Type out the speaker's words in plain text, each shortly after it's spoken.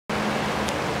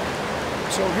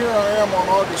So here I am on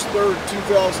August 3rd,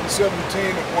 2017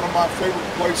 at one of my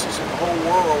favorite places in the whole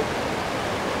world.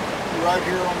 Right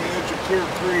here on the edge of Clear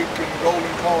Creek in Golden,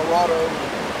 Colorado.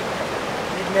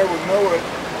 You'd never know it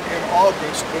in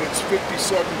August, but it's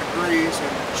 57 degrees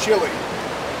and chilly.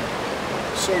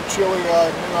 So chilly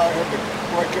I knew I had to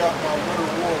break out my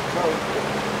winter wool coat.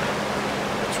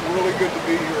 It's really good to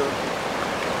be here.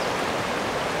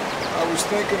 I was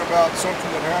thinking about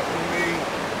something that happened to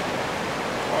me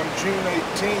on June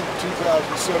 18th,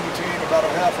 2017, about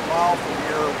a half a mile from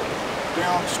here,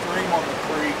 downstream on the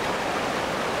creek.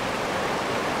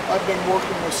 I've been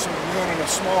working with some men in a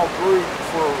small group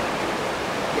for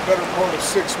the better part of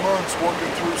 6 months, working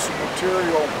through some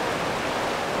material.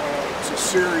 It's a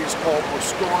series called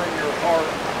Restoring Your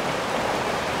Heart,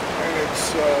 and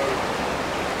it's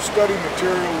study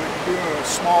material that you do in a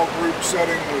small group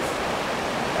setting with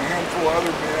a handful of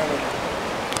other men. And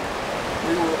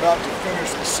we were about to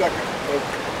finish the second of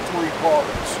 3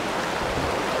 parts.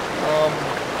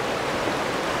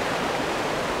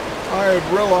 I had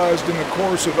realized in the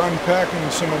course of unpacking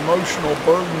some emotional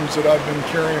burdens that I've been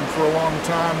carrying for a long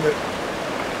time that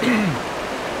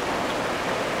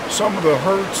some of the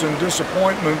hurts and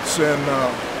disappointments and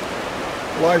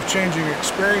life-changing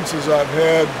experiences I've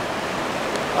had,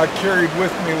 I carried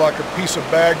with me like a piece of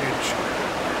baggage.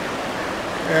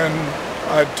 And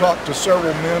I'd talked to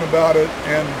several men about it,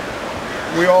 and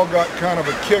we all got kind of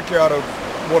a kick out of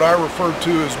what I refer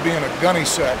to as being a gunny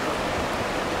sack.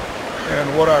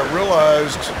 And what I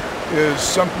realized is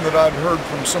something that I'd heard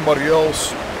from somebody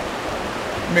else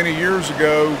many years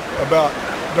ago about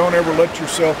don't ever let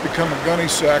yourself become a gunny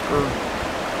sacker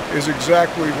is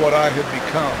exactly what I had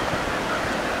become.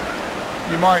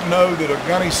 You might know that a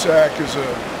gunny sack is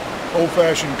an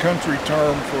old-fashioned country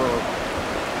term for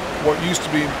what used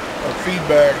to be a feed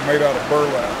bag made out of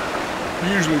burlap,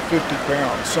 usually 50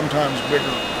 pounds, sometimes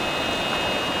bigger.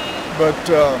 But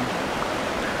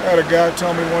I had a guy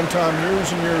tell me one time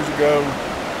years and years ago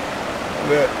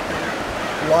that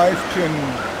life can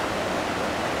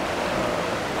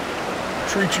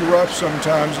treat you rough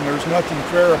sometimes and there's nothing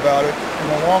fair about it.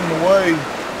 And along the way,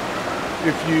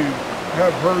 if you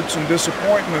have hurts and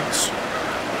disappointments,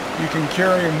 you can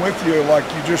carry them with you like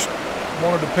you just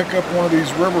wanted to pick up one of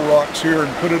these river rocks here and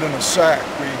put it in a sack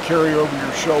where you carry over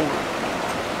your shoulder.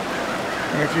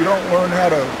 And if you don't learn how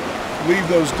to leave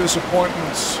those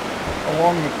disappointments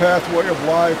along the pathway of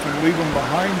life and leave them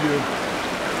behind you,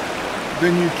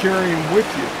 then you carry them with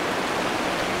you.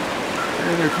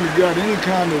 And if you've got any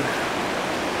kind of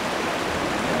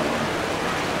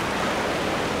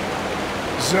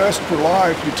zest for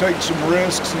life, you take some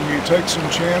risks and you take some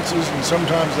chances, and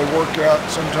sometimes they work out,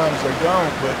 sometimes they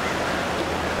don't. But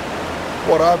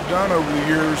what I've done over the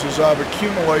years is I've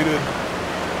accumulated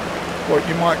what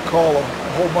you might call a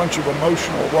whole bunch of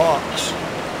emotional rocks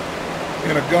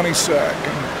in a gunny sack,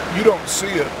 and you don't see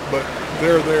it, but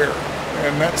they're there.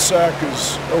 And that sack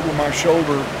is over my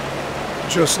shoulder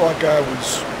just like I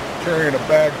was carrying a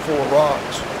bag full of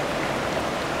rocks.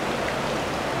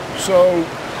 So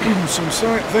some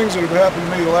things that have happened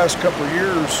to me the last couple of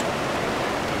years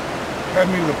had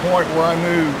me to the point where I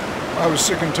knew I was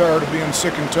sick and tired of being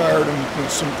sick and tired, and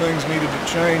that some things needed to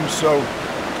change. So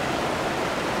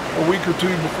a week or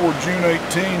two before June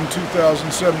 18, 2017,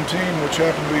 which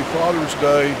happened to be Father's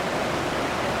Day,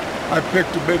 I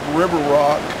picked a big river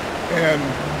rock and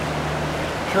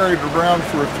carried it around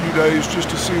for a few days just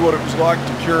to see what it was like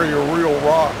to carry a real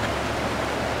rock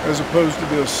as opposed to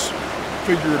this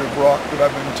figurative rock that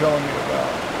I've been telling you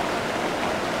about.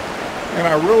 And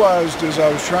I realized as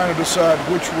I was trying to decide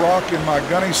which rock in my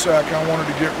gunny sack I wanted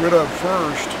to get rid of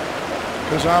first,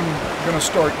 because I'm going to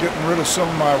start getting rid of some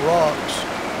of my rocks,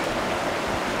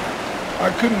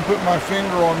 I couldn't put my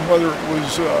finger on whether it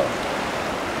was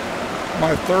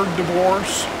my third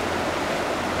divorce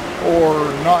or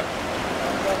not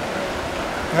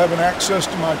having access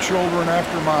to my children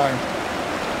after my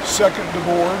second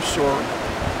divorce, or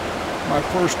my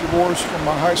first divorce from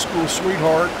my high school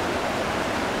sweetheart,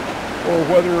 or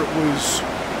whether it was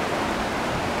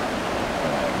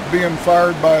being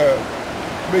fired by a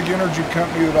big energy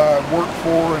company that I worked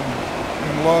for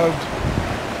and loved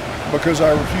because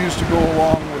I refused to go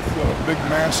along with the big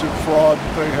massive fraud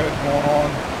that they had going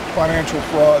on, financial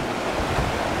fraud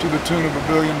to the tune of $1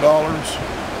 billion.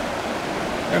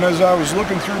 And as I was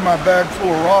looking through my bag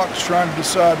full of rocks trying to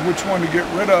decide which one to get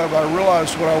rid of, I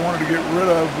realized what I wanted to get rid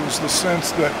of was the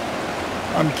sense that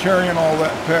I'm carrying all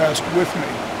that past with me,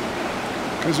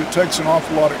 because it takes an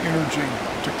awful lot of energy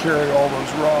to carry all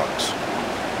those rocks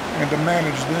and to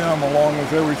manage them along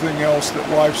with everything else that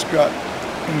life's got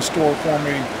in store for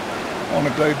me on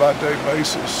a day-by-day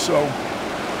basis. So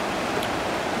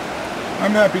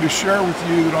I'm happy to share with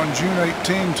you that on June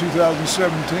 18, 2017,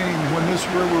 when this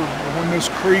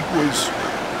creek was,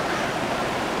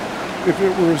 if it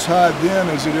were as high then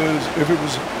as it is, if it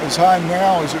was as high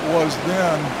now as it was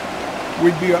then,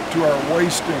 we'd be up to our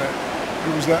waist in it.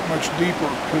 It was that much deeper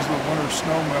because of the winter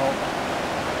snow melt.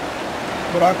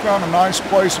 But I found a nice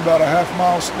place about a half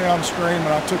mile downstream,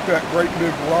 and I took that great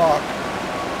big rock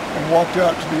and walked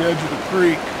out to the edge of the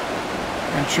creek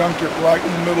and chunked it right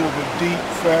in the middle of a deep,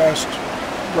 fast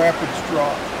rapids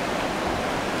drop.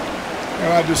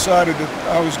 And I decided that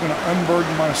I was going to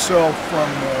unburden myself from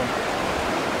the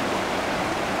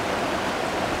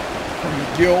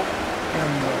guilt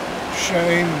and the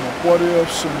shame and the what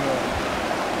ifs and the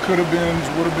could have beens,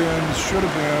 would have beens, should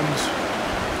have beens.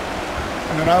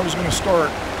 And then I was going to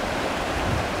start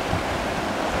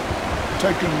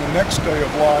taking the next day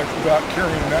of life without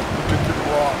carrying that particular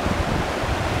rock.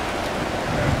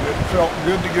 And it felt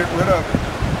good to get rid of it.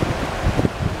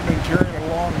 Been carrying it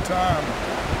a long time.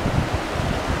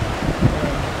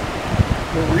 And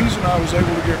the reason I was able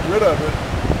to get rid of it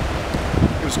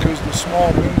is because the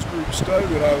small men's group study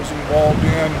that I was involved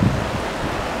in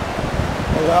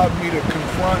allowed me to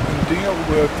confront and deal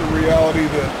with the reality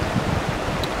that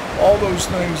all those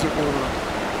things that were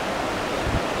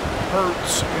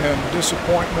hurts and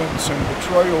disappointments and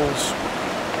betrayals,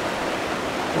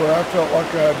 where I felt like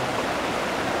I'd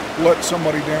let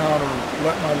somebody down or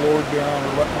let my Lord down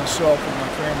or let myself and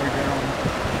my family down,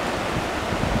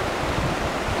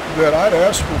 that I'd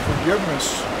ask for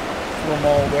forgiveness from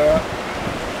all that,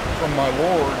 from my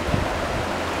Lord.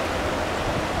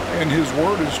 And His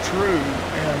word is true,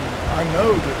 and I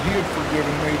know that He had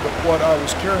forgiven me, but what I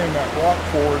was carrying that rock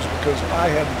for is because I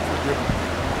hadn't forgiven Him.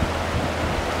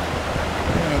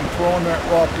 And throwing that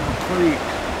rock in the creek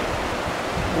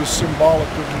was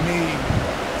symbolic of me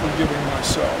forgiving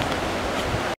myself.